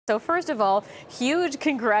So first of all, huge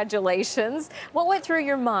congratulations. What went through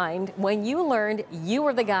your mind when you learned you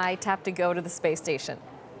were the guy tapped to go to the space station?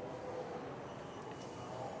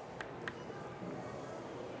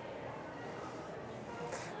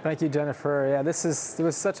 Thank you, Jennifer. Yeah, it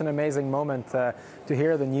was such an amazing moment to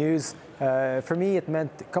hear the news. For me, it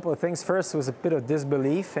meant a couple of things. First, it was a bit of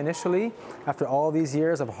disbelief initially. After all these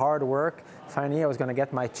years of hard work, finally I was going to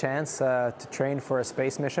get my chance to train for a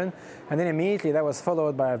space mission. And then immediately that was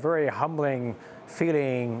followed by a very humbling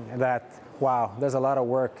feeling that, wow, there's a lot of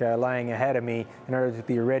work lying ahead of me in order to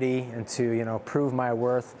be ready and to, prove my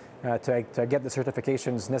worth, to get the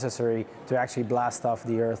certifications necessary to actually blast off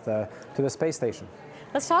the Earth to the space station.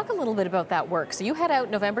 Let's talk a little bit about that work. So you head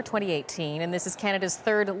out November 2018, and this is Canada's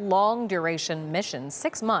third long-duration mission,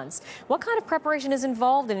 6 months. What kind of preparation is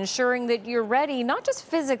involved in ensuring that you're ready, not just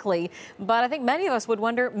physically, but I think many of us would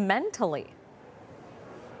wonder mentally?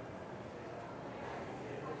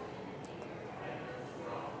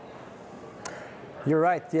 You're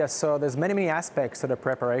right, yes. So there's many aspects to the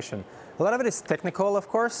preparation. A lot of it is technical, of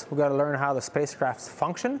course. We've got to learn how the spacecrafts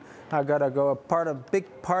function. I've got to go, a big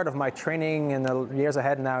part of my training in the years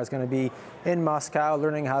ahead now is going to be in Moscow,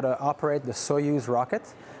 learning how to operate the Soyuz rocket.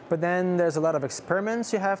 But then there's a lot of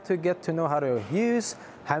experiments you have to get to know how to use,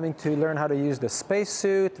 having to learn how to use the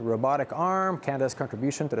spacesuit, robotic arm, Canada's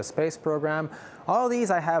contribution to the space program. All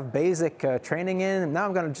these I have basic training in, and now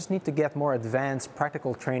I'm going to just need to get more advanced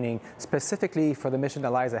practical training specifically for the mission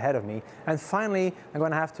that lies ahead of me. And finally, I'm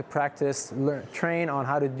going to have to practice, train on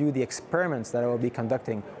how to do the experiments that I will be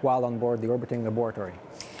conducting while on board the orbiting laboratory.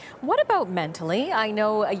 What about mentally? I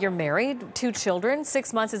know you're married, 2 children.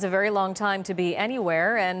 6 months is a very long time to be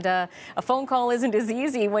anywhere, and a phone call isn't as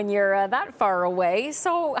easy when you're that far away.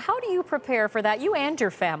 So how do you prepare for that, you and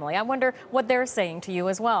your family? I wonder what they're saying to you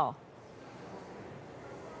as well.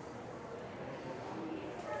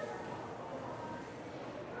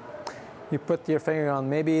 You put your finger on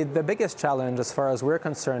maybe the biggest challenge as far as we're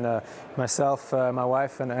concerned. Myself, my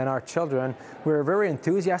wife, and our children, we're very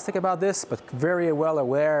enthusiastic about this, but very well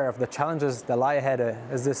aware of the challenges that lie ahead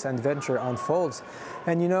as this adventure unfolds.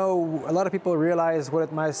 And a lot of people realize what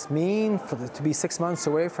it must mean to be 6 months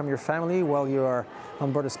away from your family while you are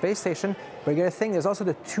on board a space station. But you got to think, there's also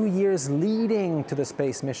the 2 years leading to the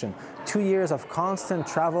space mission. 2 years of constant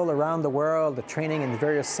travel around the world, the training in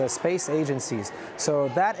various space agencies. So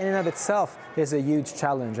that in and of itself is a huge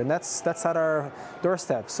challenge, and that's at our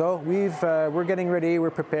doorstep. So we're getting ready, we're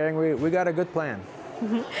preparing, we got a good plan.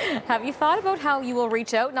 Have you thought about how you will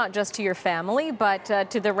reach out, not just to your family, but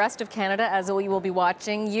to the rest of Canada as we will be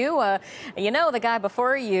watching you? The guy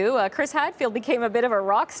before you, Chris Hadfield, became a bit of a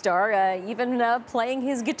rock star, even playing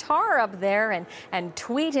his guitar up there and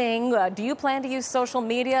tweeting. Do you plan to use social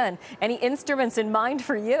media and any instruments in mind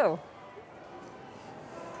for you?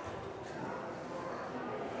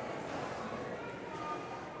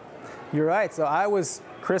 You're right. So I was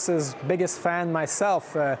Chris's biggest fan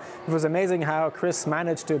myself. It was amazing how Chris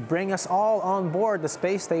managed to bring us all on board the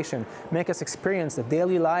space station, make us experience the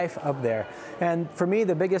daily life up there. And for me,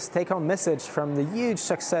 the biggest take-home message from the huge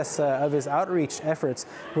success of his outreach efforts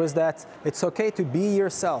was that it's okay to be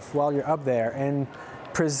yourself while you're up there and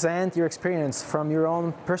present your experience from your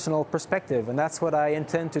own personal perspective, and that's what I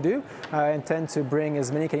intend to do. I intend to bring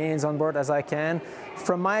as many Canadians on board as I can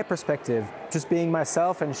from my perspective, just being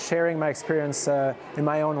myself and sharing my experience in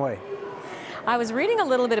my own way. I was reading a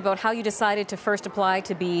little bit about how you decided to first apply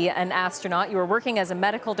to be an astronaut. You were working as a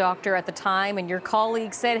medical doctor at the time, and your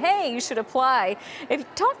colleague said, hey, you should apply.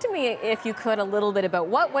 Talk to me, if you could, a little bit about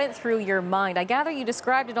what went through your mind. I gather you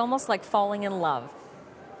described it almost like falling in love.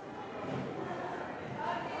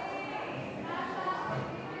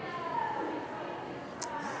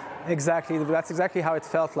 Exactly, that's exactly how it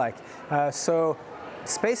felt like. So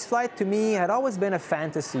spaceflight to me had always been a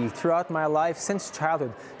fantasy throughout my life since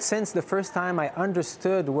childhood, since the first time I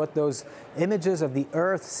understood what those images of the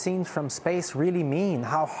Earth seen from space really mean,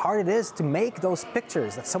 how hard it is to make those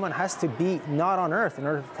pictures, that someone has to be not on Earth in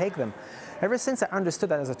order to take them. Ever since I understood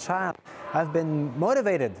that as a child, I've been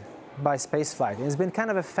motivated by spaceflight. It's been kind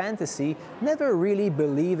of a fantasy, never really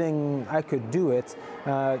believing I could do it,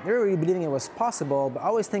 never really believing it was possible, but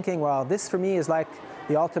always thinking, well, this for me is like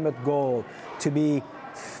the ultimate goal, to be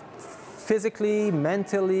physically,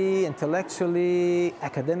 mentally, intellectually,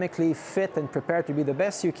 academically fit and prepared to be the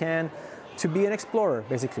best you can, to be an explorer,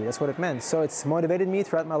 basically. That's what it meant. So it's motivated me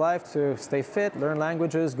throughout my life to stay fit, learn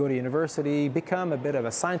languages, go to university, become a bit of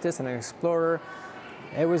a scientist and an explorer.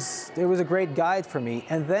 It was a great guide for me.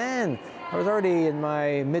 And then I was already in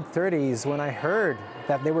my mid-30s when I heard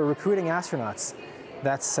that they were recruiting astronauts.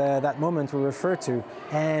 That's that moment we refer to.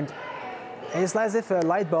 And It's as if a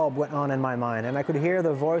light bulb went on in my mind, and I could hear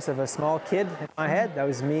the voice of a small kid in my head. That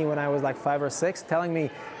was me when I was like 5 or 6, telling me,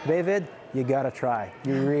 David, you gotta try.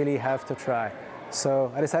 You really have to try.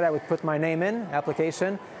 So I decided I would put my name in,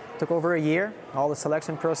 application. Took over a year, all the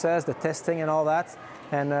selection process, the testing and all that.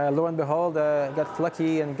 And lo and behold, got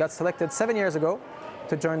lucky and got selected 7 years ago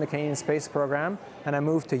to join the Canadian Space Program. And I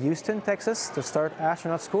moved to Houston, Texas to start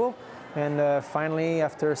astronaut school. And finally,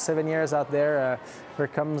 after 7 years out there, here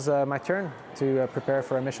comes my turn to prepare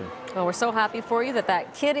for a mission. Well, we're so happy for you that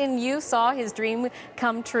that kid in you saw his dream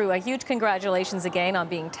come true. A huge congratulations again on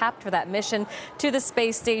being tapped for that mission to the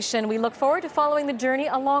space station. We look forward to following the journey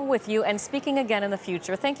along with you and speaking again in the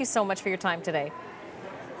future. Thank you so much for your time today.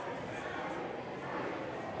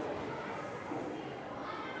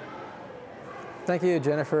 Thank you,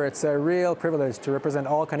 Jennifer. It's a real privilege to represent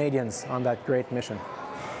all Canadians on that great mission.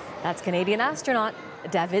 That's Canadian astronaut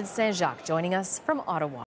David Saint-Jacques joining us from Ottawa.